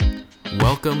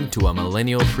Welcome to a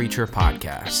Millennial Preacher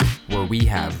podcast, where we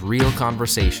have real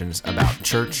conversations about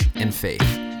church and faith.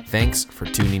 Thanks for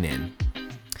tuning in.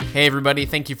 Hey everybody,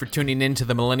 thank you for tuning in to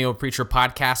the Millennial Preacher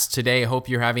podcast today. I hope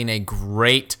you're having a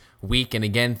great week, and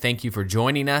again, thank you for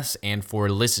joining us and for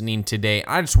listening today.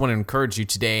 I just want to encourage you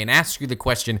today and ask you the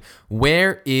question,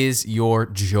 where is your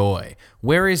joy?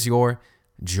 Where is your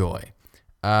joy?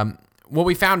 What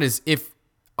we found is if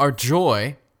our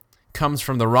joy comes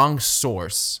from the wrong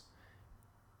source,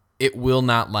 it will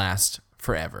not last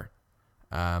forever.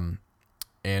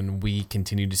 And we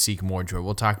continue to seek more joy.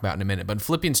 We'll talk about it in a minute. But in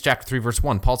Philippians chapter 3, verse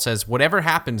 1, Paul says, "Whatever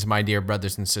happens, my dear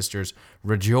brothers and sisters,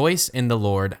 rejoice in the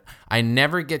Lord. I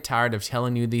never get tired of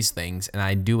telling you these things, and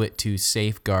I do it to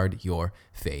safeguard your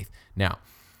faith." Now,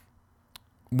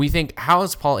 we think, how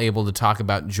is Paul able to talk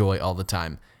about joy all the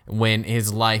time when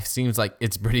his life seems like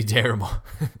it's pretty terrible?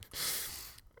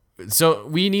 So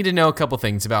we need to know a couple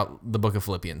things about the book of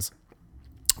Philippians.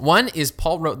 One is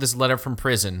Paul wrote this letter from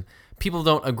prison. People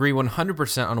don't agree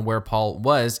 100% on where Paul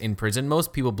was in prison.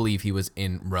 Most people believe he was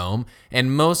in Rome,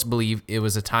 and most believe it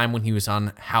was a time when he was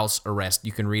on house arrest.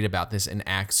 You can read about this in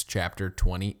Acts chapter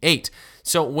 28.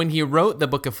 So when he wrote the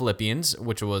book of Philippians,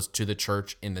 which was to the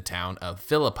church in the town of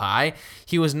Philippi,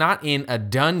 he was not in a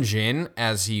dungeon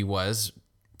as he was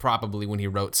probably when he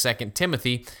wrote 2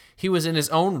 Timothy. He was in his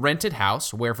own rented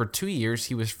house where for 2 years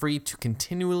he was free to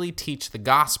continually teach the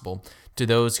gospel to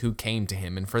those who came to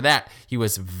him. And for that, he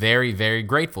was very, very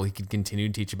grateful. He could continue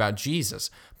to teach about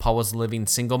Jesus. Paul was living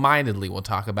single-mindedly. We'll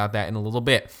talk about that in a little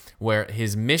bit, where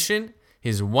his mission,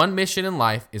 his one mission in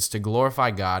life is to glorify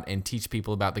God and teach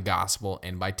people about the gospel.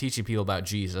 And by teaching people about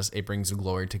Jesus, it brings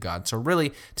glory to God. So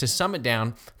really, to sum it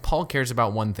down, Paul cares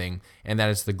about one thing, and that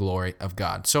is the glory of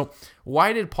God. So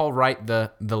why did Paul write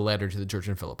the letter to the church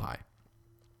in Philippi?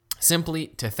 Simply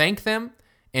to thank them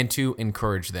and to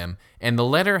encourage them. And the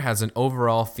letter has an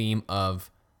overall theme of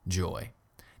joy.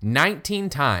 19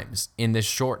 times in this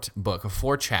short book of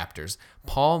 4 chapters,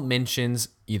 Paul mentions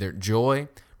either joy,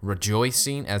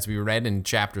 rejoicing, as we read in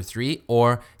chapter 3,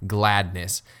 or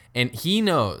gladness. And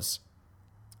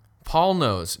Paul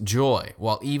knows joy,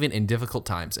 while even in difficult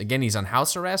times. Again, he's on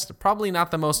house arrest, probably not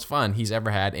the most fun he's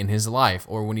ever had in his life,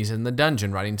 or when he's in the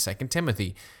dungeon writing 2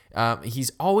 Timothy.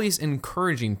 He's always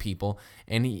encouraging people,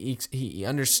 and he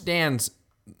understands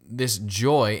this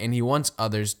joy, and he wants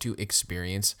others to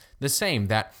experience the same,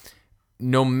 that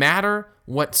no matter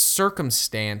what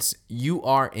circumstance you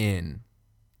are in,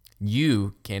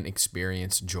 you can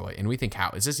experience joy. And we think,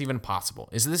 how? Is this even possible?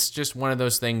 Is this just one of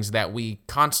those things that we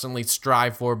constantly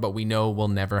strive for, but we know will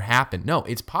never happen? No,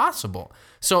 it's possible.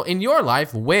 So in your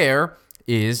life, where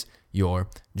is your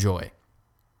joy?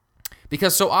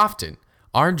 Because so often,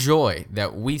 our joy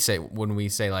that we say when we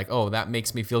say like, oh, that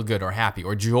makes me feel good or happy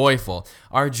or joyful,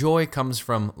 our joy comes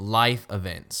from life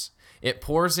events. It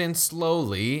pours in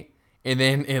slowly and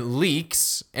then it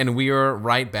leaks and we are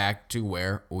right back to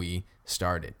where we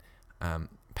started.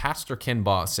 Pastor Ken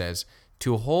Baugh says,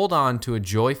 to hold on to a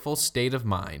joyful state of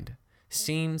mind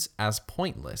seems as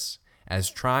pointless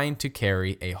as trying to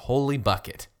carry a holy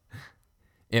bucket.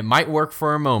 It might work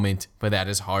for a moment, but that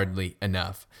is hardly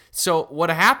enough. So what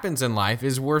happens in life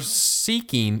is we're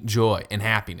seeking joy and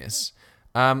happiness.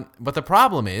 But the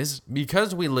problem is,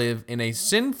 because we live in a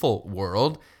sinful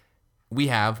world, we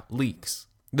have leaks.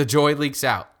 The joy leaks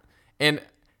out. And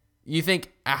you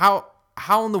think, how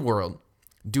in the world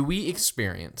do we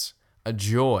experience a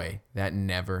joy that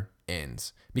never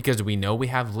ends? Because we know we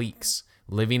have leaks.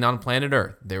 Living on planet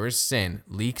Earth, there is sin.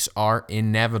 Leaks are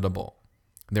inevitable.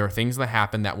 There are things that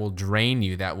happen that will drain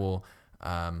you, that will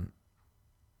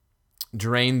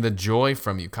drain the joy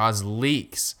from you, cause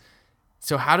leaks.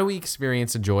 So how do we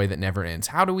experience a joy that never ends?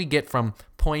 How do we get from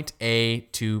point A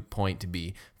to point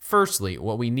B? Firstly,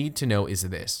 what we need to know is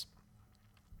this.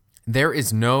 There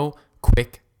is no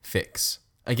quick fix.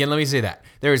 Again, let me say that.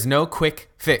 There is no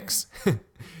quick fix.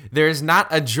 There is not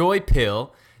a joy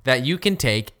pill that you can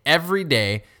take every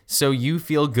day so you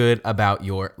feel good about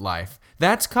your life.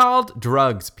 That's called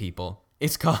drugs, people.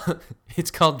 It's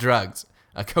called drugs.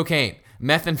 Cocaine,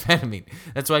 methamphetamine.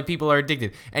 That's why people are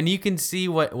addicted. And you can see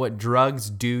what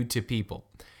drugs do to people.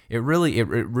 It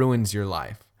ruins your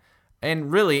life.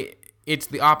 And really, it's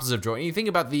the opposite of joy. And you think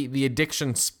about the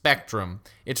addiction spectrum,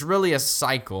 it's really a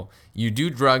cycle. You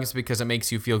do drugs because it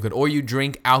makes you feel good, or you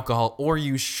drink alcohol, or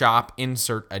you shop,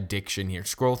 insert addiction here.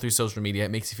 Scroll through social media,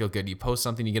 it makes you feel good. You post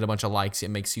something, you get a bunch of likes,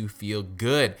 it makes you feel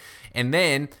good. And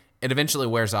then it eventually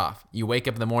wears off. You wake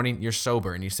up in the morning, you're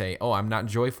sober, and you say, oh, I'm not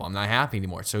joyful, I'm not happy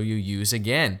anymore. So you use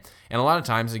again. And a lot of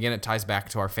times, again, it ties back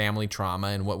to our family trauma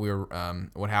and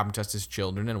what happened to us as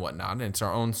children and whatnot. And it's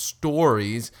our own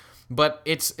stories But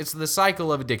it's the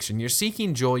cycle of addiction. You're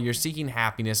seeking joy, you're seeking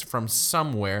happiness from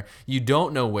somewhere. You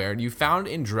don't know where. You found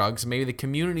it in drugs, maybe the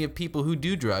community of people who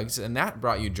do drugs, and that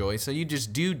brought you joy. So you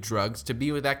just do drugs to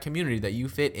be with that community that you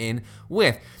fit in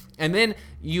with. And then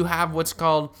you have what's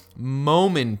called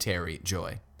momentary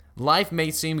joy. Life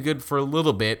may seem good for a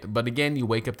little bit, but again, you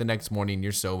wake up the next morning,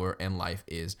 you're sober, and life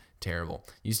is terrible.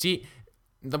 You see,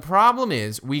 the problem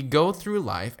is we go through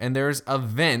life and there's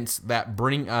events that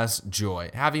bring us joy.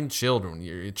 Having children,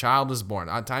 your child is born.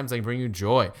 At times they bring you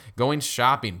joy. Going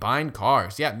shopping, buying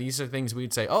cars. Yeah, these are things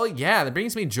we'd say, oh yeah, that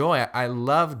brings me joy. I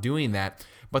love doing that.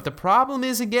 But the problem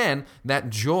is, again,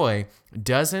 that joy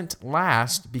doesn't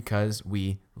last because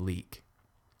we leak.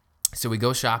 So we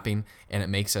go shopping and it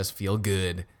makes us feel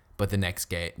good, but the next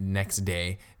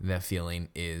day, the feeling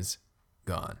is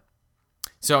gone.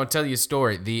 So I'll tell you a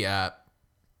story.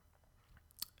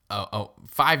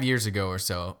 5 years ago or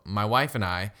so, my wife and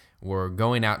I were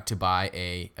going out to buy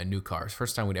a new car. It's the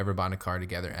first time we'd ever bought a car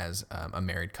together as a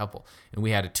married couple. And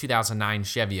we had a 2009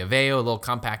 Chevy Aveo, a little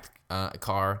compact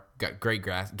car, got great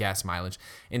gas mileage.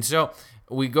 And so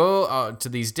we go to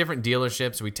these different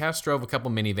dealerships. We test drove a couple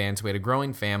minivans. We had a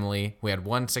growing family. We had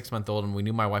one 6-month-old, and we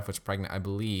knew my wife was pregnant, I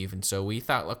believe. And so we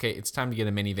thought, okay, it's time to get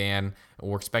a minivan.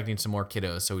 We're expecting some more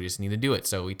kiddos, so we just need to do it.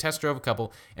 So we test drove a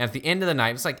couple. And at the end of the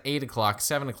night, it's like 8 o'clock,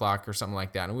 7 o'clock or something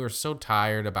like that. And we were so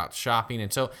tired about shopping.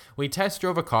 And so we test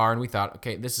drove a car, and we thought,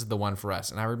 okay, this is the one for us.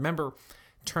 And I remember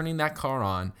turning that car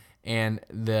on, and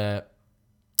the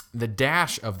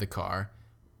dash of the car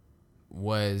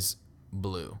was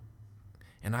blue.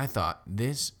 And I thought,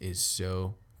 this is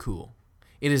so cool.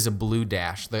 It is a blue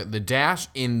dash. The dash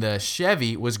in the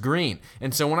Chevy was green.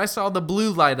 And so when I saw the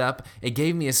blue light up, it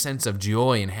gave me a sense of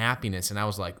joy and happiness. And I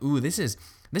was like, ooh, this is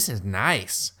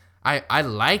nice. I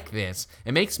like this.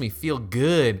 It makes me feel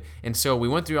good. And so we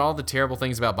went through all the terrible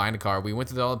things about buying a car. We went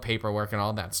through all the paperwork and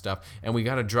all that stuff. And we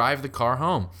got to drive the car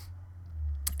home.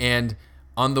 And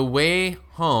on the way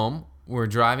home, we're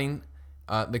driving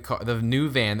the new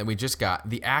van that we just got.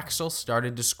 The axle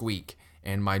started to squeak,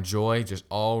 and my joy just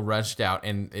all rushed out.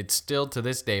 And it's still to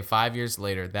this day, 5 years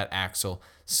later, that axle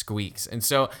squeaks. And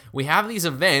so we have these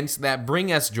events that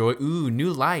bring us joy. Ooh,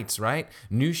 new lights, right?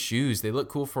 New shoes. They look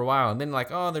cool for a while, and then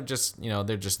like, oh, they're just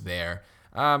there.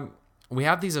 We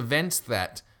have these events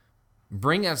that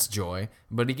bring us joy,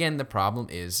 but again, the problem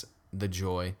is the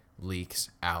joy leaks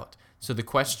out. So the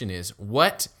question is,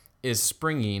 what is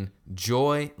springing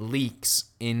joy leaks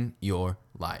in your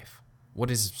life? What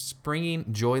is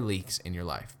springing joy leaks in your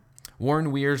life?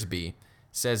 Warren Wiersbe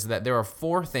says that there are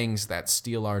 4 things that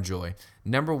steal our joy.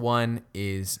 Number 1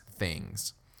 is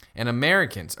things. And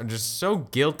Americans are just so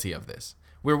guilty of this.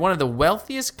 We're one of the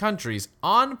wealthiest countries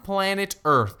on planet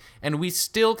Earth, and we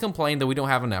still complain that we don't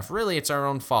have enough. Really, it's our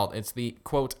own fault. It's the,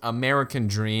 quote, American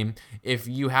dream. If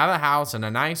you have a house and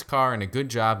a nice car and a good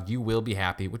job, you will be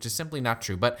happy, which is simply not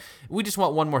true. But we just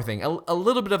want one more thing, a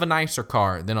little bit of a nicer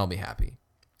car, then I'll be happy.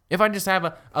 If I just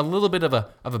have a little bit of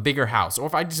a bigger house, or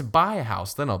if I just buy a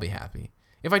house, then I'll be happy.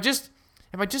 If I just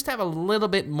have a little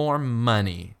bit more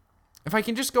money, if I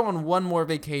can just go on one more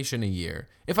vacation a year,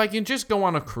 if I can just go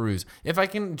on a cruise, if I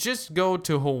can just go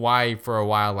to Hawaii for a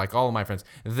while like all of my friends,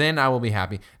 then I will be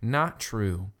happy. Not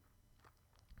true.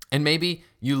 And maybe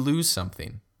you lose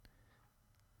something.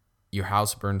 Your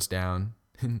house burns down.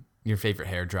 Your favorite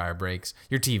hairdryer breaks.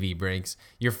 Your TV breaks.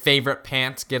 Your favorite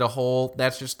pants get a hole.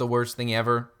 That's just the worst thing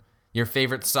ever. Your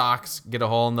favorite socks get a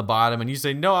hole in the bottom, and you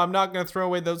say, no, I'm not going to throw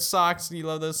away those socks. You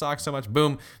love those socks so much.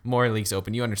 Boom, more leaks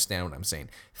open. You understand what I'm saying.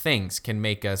 Things can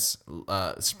make us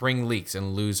spring leaks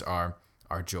and lose our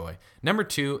joy. Number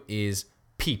 2 is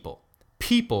people.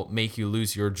 People make you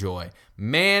lose your joy.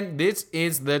 Man, this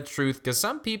is the truth, because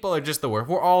some people are just the worst.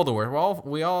 We're all the worst.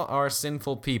 We all are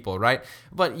sinful people, right?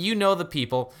 But you know the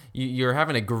people. You're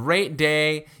having a great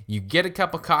day. You get a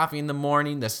cup of coffee in the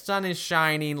morning. The sun is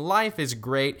shining. Life is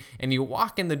great. And you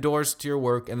walk in the doors to your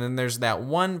work, and then there's that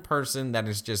one person that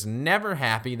is just never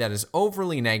happy, that is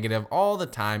overly negative all the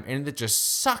time, and it just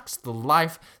sucks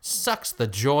the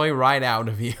joy right out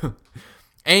of you.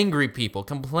 Angry people,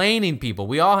 complaining people.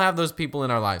 We all have those people in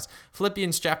our lives.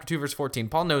 Philippians chapter 2, verse 14.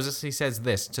 Paul knows this. He says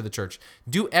this to the church.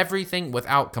 Do everything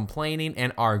without complaining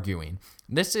and arguing.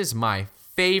 This is my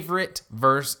favorite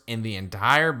verse in the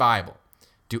entire Bible.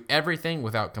 Do everything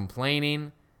without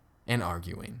complaining and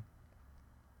arguing.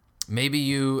 Maybe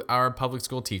you are a public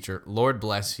school teacher. Lord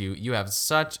bless you. You have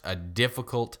such a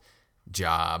difficult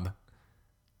job,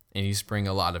 and you spring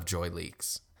a lot of joy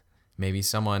leaks. Maybe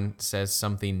someone says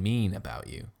something mean about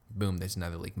you. Boom, there's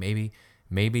another leak.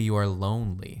 Maybe you are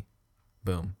lonely.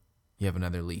 Boom, you have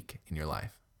another leak in your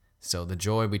life. So the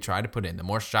joy we try to put in, the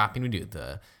more shopping we do,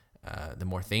 the the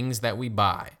more things that we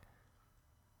buy,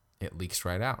 it leaks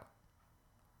right out.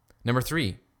 Number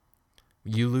 3,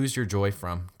 you lose your joy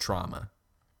from trauma.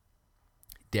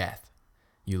 Death.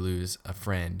 You lose a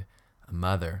friend, a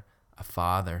mother, a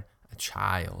father, a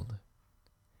child.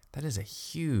 That is a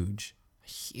huge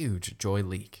joy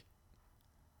leak.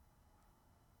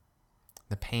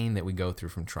 The pain that we go through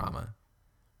from trauma,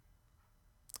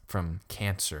 from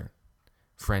cancer,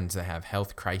 friends that have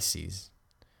health crises,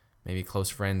 maybe close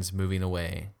friends moving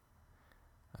away.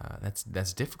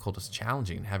 That's difficult. It's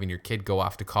challenging. Having your kid go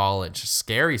off to college,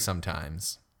 scary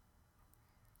sometimes.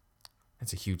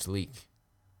 That's a huge leak.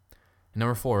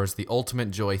 Number 4 is the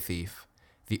ultimate joy thief,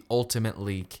 the ultimate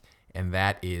leak, and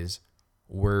that is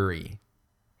worry,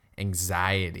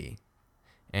 anxiety.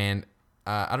 And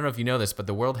I don't know if you know this, but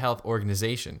the World Health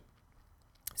Organization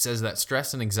says that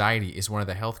stress and anxiety is one of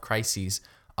the health crises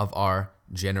of our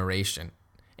generation.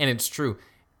 And it's true.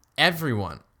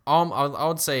 Everyone, I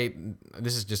would say,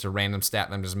 this is just a random stat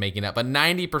that I'm just making up, but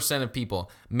 90% of people,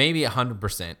 maybe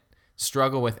 100%,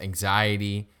 struggle with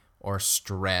anxiety or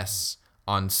stress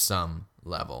on some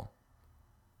level.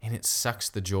 And it sucks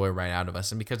the joy right out of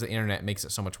us. And because the internet makes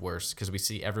it so much worse, because we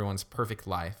see everyone's perfect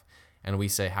life, and we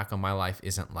say, how come my life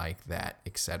isn't like that,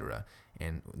 etc.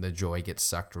 And the joy gets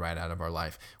sucked right out of our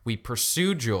life. We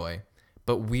pursue joy,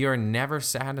 but we are never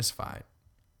satisfied.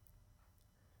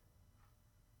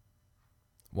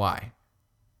 Why?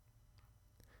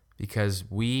 Because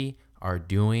we are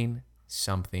doing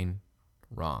something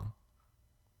wrong.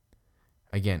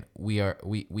 Again,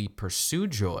 we pursue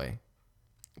joy,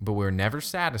 but we're never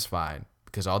satisfied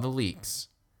because all the leaks.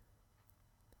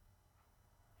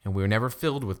 And we're never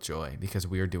filled with joy because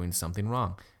we are doing something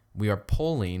wrong. We are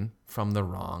pulling from the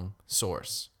wrong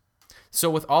source. So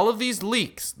with all of these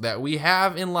leaks that we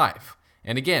have in life,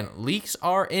 and again, leaks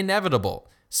are inevitable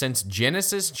since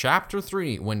Genesis chapter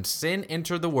 3, when sin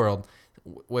entered the world,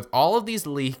 with all of these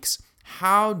leaks,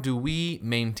 how do we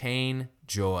maintain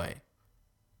joy?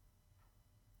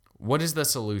 What is the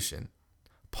solution?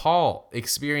 Paul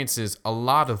experiences a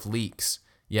lot of leaks,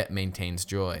 yet maintains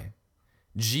joy.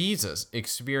 Jesus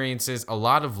experiences a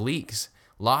lot of leaks,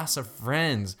 loss of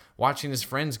friends, watching his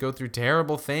friends go through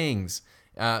terrible things,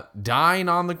 dying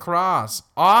on the cross,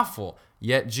 awful,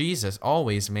 yet Jesus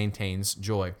always maintains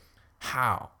joy.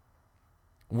 How?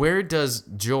 Where does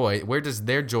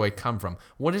their joy come from?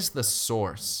 What is the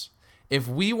source? If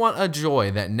we want a joy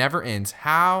that never ends,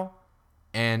 how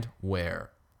and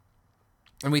where?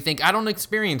 And we think, I don't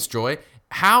experience joy.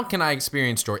 How can I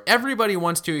experience joy? Everybody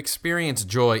wants to experience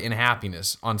joy and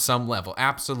happiness on some level,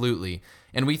 absolutely.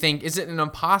 And we think, is it an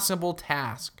impossible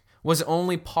task? Was it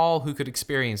only Paul who could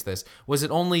experience this? Was it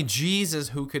only Jesus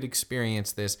who could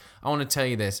experience this? I want to tell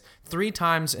you this. 3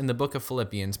 times in the book of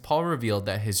Philippians, Paul revealed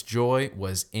that his joy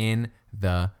was in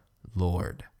the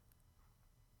Lord.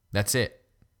 That's it.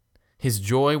 His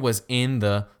joy was in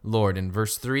the Lord. In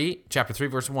chapter 3,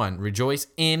 verse 1, rejoice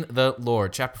in the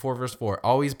Lord. Chapter 4, verse 4,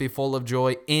 always be full of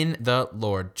joy in the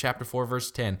Lord. Chapter 4, verse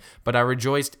 10, but I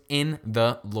rejoiced in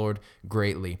the Lord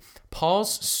greatly.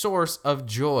 Paul's source of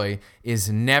joy is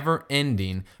never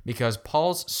ending because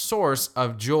Paul's source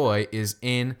of joy is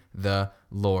in the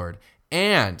Lord.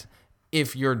 And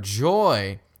if your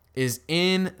joy is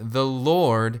in the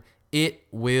Lord, it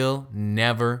will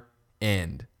never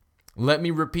end. Let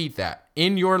me repeat that.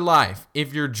 In your life,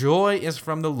 if your joy is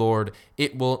from the Lord,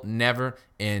 it will never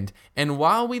end. And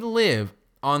while we live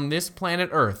on this planet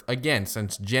Earth, again,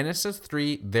 since Genesis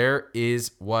 3, there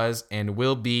was, and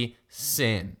will be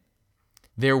sin.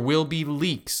 There will be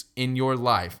leaks in your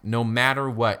life. No matter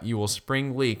what, you will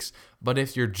spring leaks. But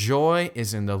if your joy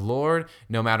is in the Lord,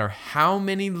 no matter how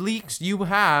many leaks you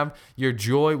have, your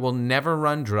joy will never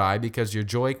run dry because your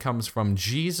joy comes from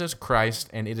Jesus Christ,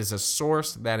 and it is a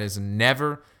source that is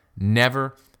never,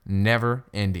 never, never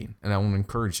ending. And I want to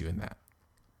encourage you in that.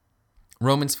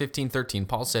 Romans 15:13,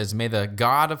 Paul says, may the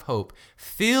God of hope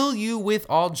fill you with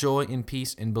all joy and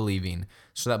peace in believing,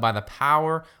 so that by the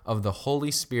power of the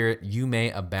Holy Spirit you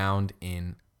may abound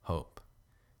in hope.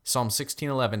 Psalm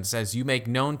 16:11 says, you make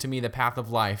known to me the path of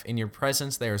life. In your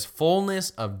presence there is fullness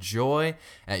of joy.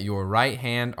 At your right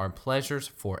hand are pleasures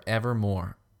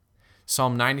forevermore.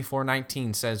 Psalm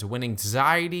 94:19 says, when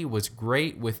anxiety was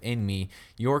great within me,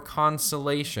 your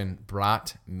consolation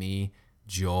brought me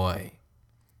joy.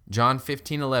 John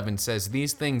 15:11 says,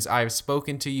 these things I have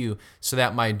spoken to you so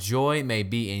that my joy may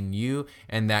be in you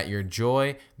and that your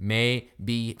joy may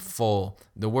be full.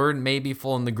 The word may be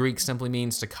full in the Greek simply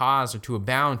means to cause or to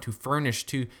abound, to furnish,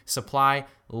 to supply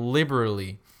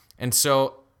liberally. And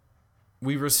so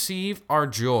We receive our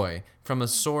joy from a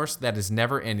source that is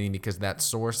never ending because that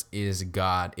source is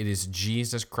God. It is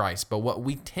Jesus Christ. But what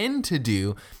we tend to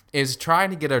do is try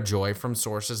to get our joy from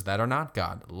sources that are not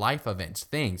God. Life events,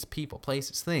 things, people,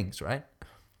 places, things, right?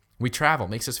 We travel,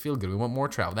 makes us feel good. We want more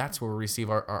travel. That's where we receive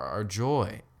our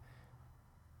joy.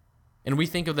 And we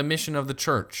think of the mission of the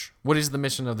church. What is the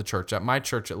mission of the church? At my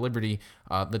church, at Liberty,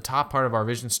 the top part of our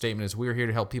vision statement is we're here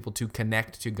to help people to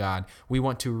connect to God. We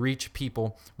want to reach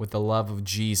people with the love of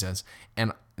Jesus.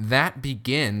 And that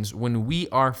begins when we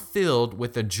are filled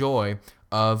with the joy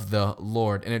of the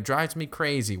Lord. And it drives me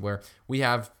crazy where we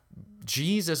have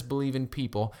Jesus believing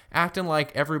people acting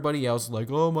like everybody else,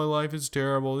 like, oh, my life is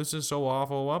terrible. This is so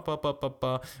awful.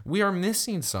 We are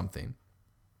missing something.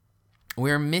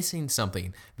 We're missing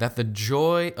something, that the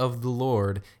joy of the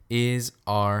Lord is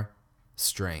our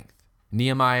strength.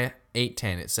 Nehemiah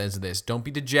 8:10, it says this, don't be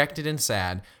dejected and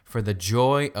sad, for the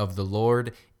joy of the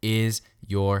Lord is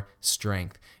your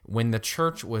strength. When the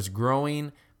church was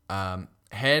growing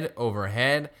head over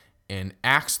head, in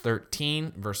Acts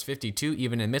 13, verse 52,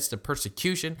 even in the midst of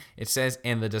persecution, it says,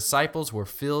 and the disciples were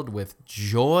filled with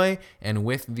joy and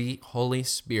with the Holy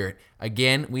Spirit.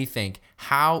 Again, we think,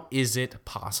 how is it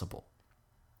possible?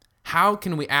 How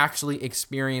can we actually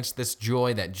experience this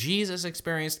joy that Jesus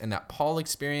experienced and that Paul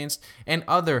experienced and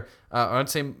I'd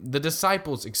say the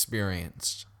disciples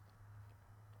experienced?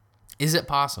 Is it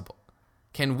possible?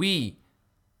 Can we,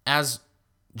 as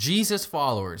Jesus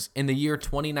followers in the year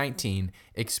 2019,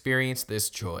 experience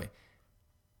this joy?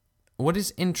 What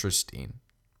is interesting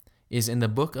is in the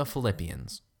book of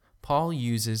Philippians, Paul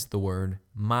uses the word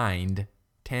mind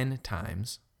 10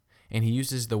 times. And he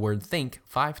uses the word think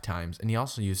 5 times, and he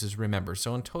also uses remember.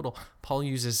 So in total, Paul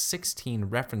uses 16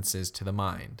 references to the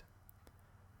mind.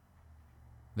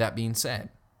 That being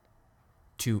said,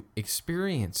 to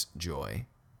experience joy,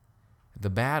 the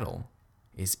battle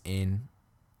is in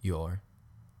your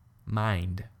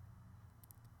mind.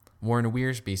 Warren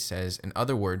Wiersbe says, in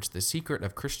other words, the secret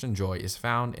of Christian joy is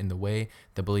found in the way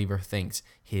the believer thinks,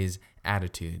 his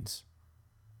attitudes.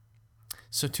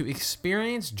 So to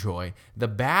experience joy, the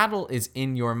battle is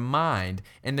in your mind.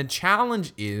 And the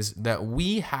challenge is that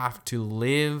we have to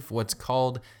live what's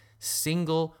called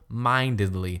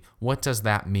single-mindedly. What does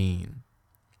that mean?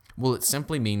 Well, it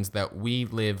simply means that we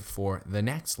live for the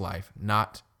next life,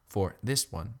 not for this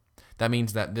one. That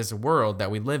means that this world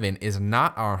that we live in is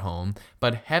not our home,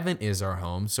 but heaven is our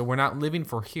home. So we're not living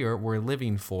for here, we're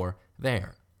living for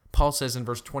there. Paul says in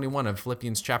verse 21 of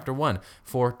Philippians chapter 1,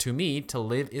 for to me to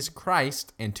live is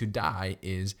Christ and to die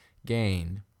is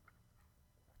gain.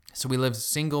 So we live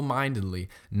single-mindedly,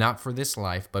 not for this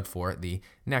life, but for the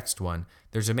next one.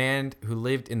 There's a man who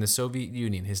lived in the Soviet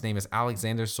Union. His name is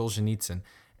Alexander Solzhenitsyn,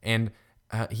 and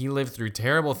he lived through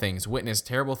terrible things, witnessed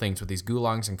terrible things with these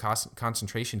gulags and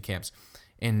concentration camps.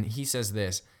 And he says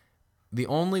this, the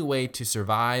only way to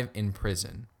survive in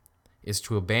prison is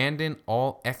to abandon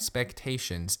all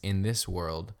expectations in this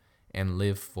world and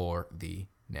live for the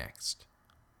next.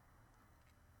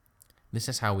 This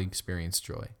is how we experience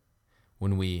joy.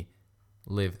 When we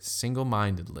live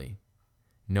single-mindedly,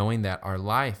 knowing that our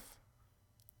life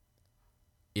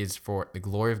is for the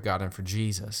glory of God and for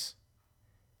Jesus.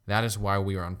 That is why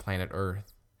we are on planet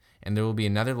Earth. And there will be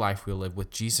another life we'll live with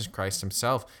Jesus Christ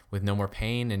himself, with no more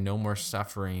pain and no more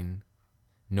suffering,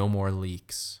 no more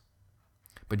leaks.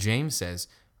 But James says,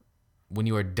 when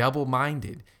you are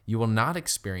double-minded, you will not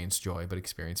experience joy, but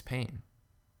experience pain.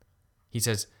 He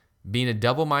says, being a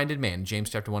double-minded man, James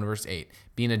chapter 1, verse 8,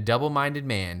 being a double-minded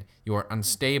man, you are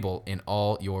unstable in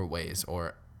all your ways,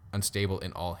 or unstable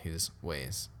in all his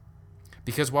ways.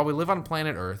 Because while we live on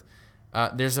planet Earth,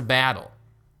 there's a battle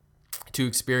to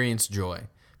experience joy.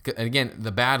 Again,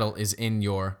 the battle is in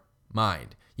your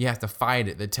mind. You have to fight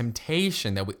it. The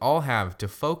temptation that we all have to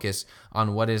focus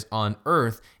on what is on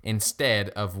earth instead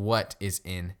of what is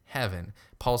in heaven.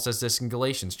 Paul says this in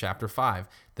Galatians chapter 5.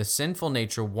 The sinful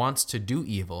nature wants to do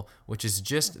evil, which is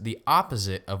just the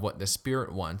opposite of what the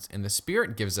Spirit wants. And the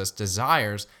Spirit gives us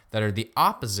desires that are the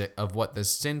opposite of what the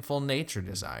sinful nature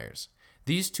desires.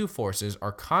 These two forces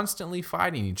are constantly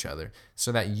fighting each other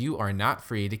so that you are not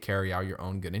free to carry out your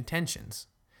own good intentions.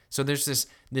 So there's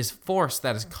this force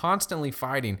that is constantly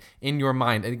fighting in your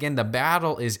mind. And again, the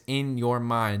battle is in your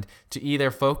mind to either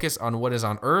focus on what is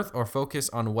on earth or focus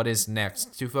on what is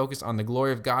next, to focus on the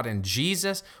glory of God and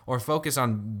Jesus or focus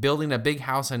on building a big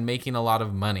house and making a lot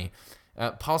of money.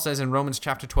 Paul says in Romans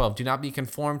chapter 12, do not be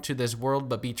conformed to this world,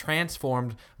 but be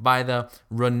transformed by the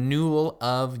renewal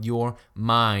of your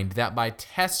mind, that by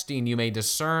testing you may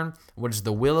discern what is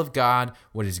the will of God,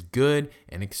 what is good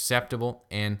and acceptable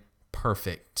and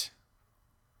perfect.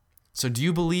 So do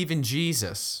you believe in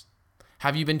Jesus?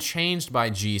 Have you been changed by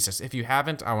Jesus? If you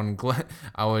haven't,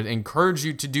 I would encourage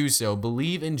you to do so.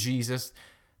 Believe in Jesus,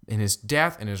 in his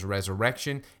death and his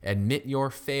resurrection. Admit your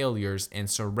failures and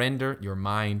surrender your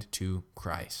mind to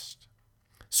Christ.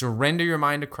 Surrender your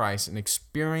mind to Christ and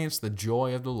experience the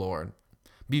joy of the Lord.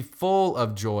 Be full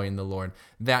of joy in the Lord,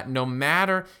 that no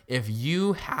matter if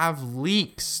you have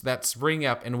leaks that spring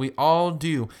up, and we all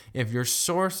do, if your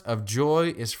source of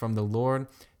joy is from the Lord,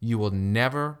 you will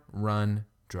never run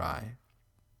dry.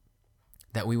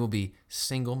 That we will be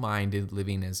single-minded,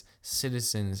 living as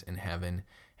citizens in heaven.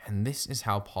 And this is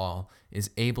how Paul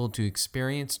is able to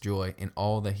experience joy in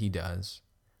all that he does.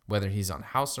 Whether he's on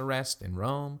house arrest in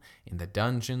Rome, in the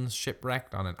dungeons,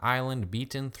 shipwrecked on an island,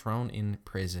 beaten, thrown in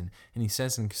prison. And he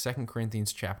says in 2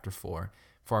 Corinthians chapter 4,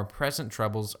 "For our present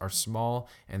troubles are small,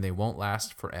 and they won't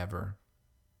last forever,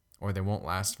 or they won't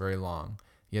last very long.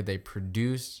 Yet they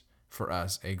produce for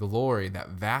us a glory that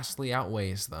vastly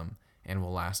outweighs them and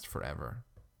will last forever."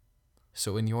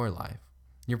 So in your life,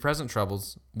 your present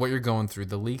troubles, what you're going through,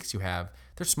 the leaks you have,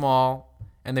 they're small,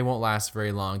 and they won't last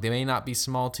very long. They may not be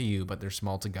small to you, but they're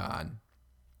small to God.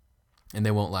 And they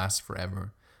won't last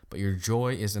forever. But your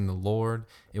joy is in the Lord.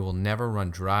 It will never run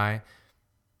dry.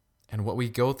 And what we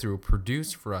go through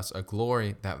produce for us a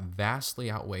glory that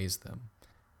vastly outweighs them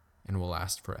and will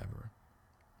last forever.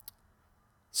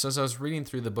 So as I was reading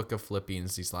through the book of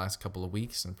Philippians these last couple of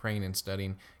weeks and praying and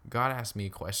studying, God asked me a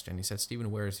question. He said,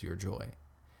 "Stephen, where is your joy?"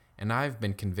 And I've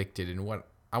been convicted, and what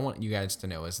I want you guys to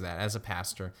know is that as a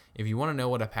pastor, if you want to know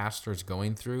what a pastor is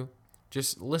going through,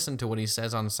 just listen to what he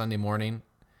says on Sunday morning,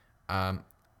 and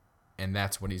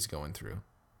that's what he's going through.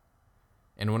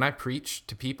 And when I preach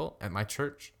to people at my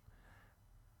church,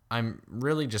 I'm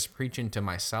really just preaching to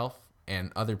myself,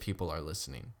 and other people are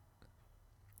listening.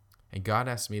 And God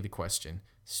asked me the question,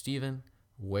 "Stephen,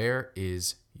 where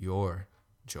is your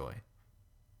joy?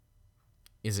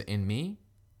 Is it in me,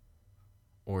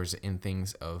 or is it in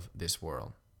things of this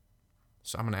world?"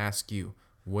 So I'm going to ask you,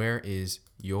 where is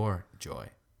your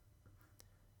joy?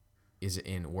 Is it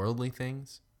in worldly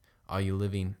things? Are you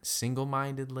living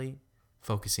single-mindedly,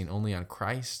 focusing only on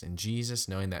Christ and Jesus,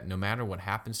 knowing that no matter what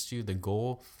happens to you, the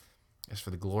goal is for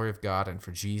the glory of God and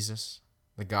for Jesus,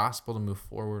 the gospel to move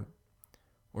forward?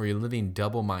 Or are you living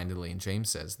double-mindedly? And James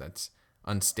says that's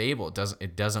unstable.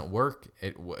 It doesn't work.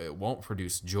 It won't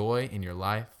produce joy in your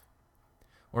life.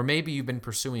 Or maybe you've been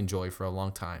pursuing joy for a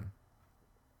long time,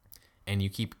 and you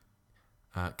keep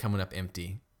coming up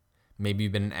empty. Maybe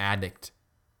you've been an addict.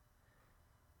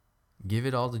 Give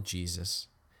it all to Jesus.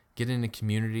 Get in a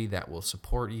community that will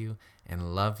support you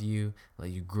and love you, let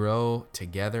you grow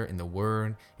together in the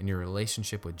Word, in your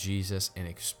relationship with Jesus, and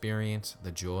experience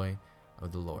the joy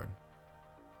of the Lord.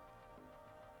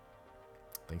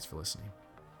 Thanks for listening.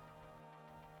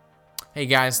 Hey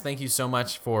guys, thank you so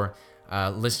much for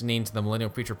listening to the Millennial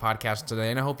Preacher Podcast today,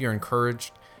 and I hope you're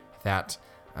encouraged that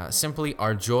simply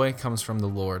our joy comes from the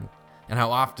Lord, and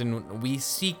how often we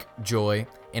seek joy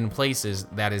in places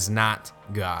that is not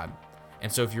God.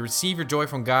 And so if you receive your joy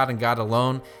from God and God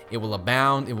alone, it will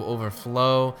abound, it will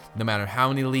overflow, no matter how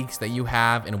many leaks that you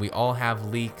have, and we all have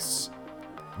leaks.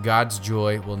 God's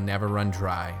joy will never run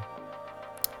dry.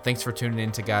 Thanks for tuning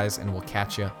in, guys, and we'll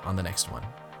catch you on the next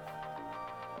one.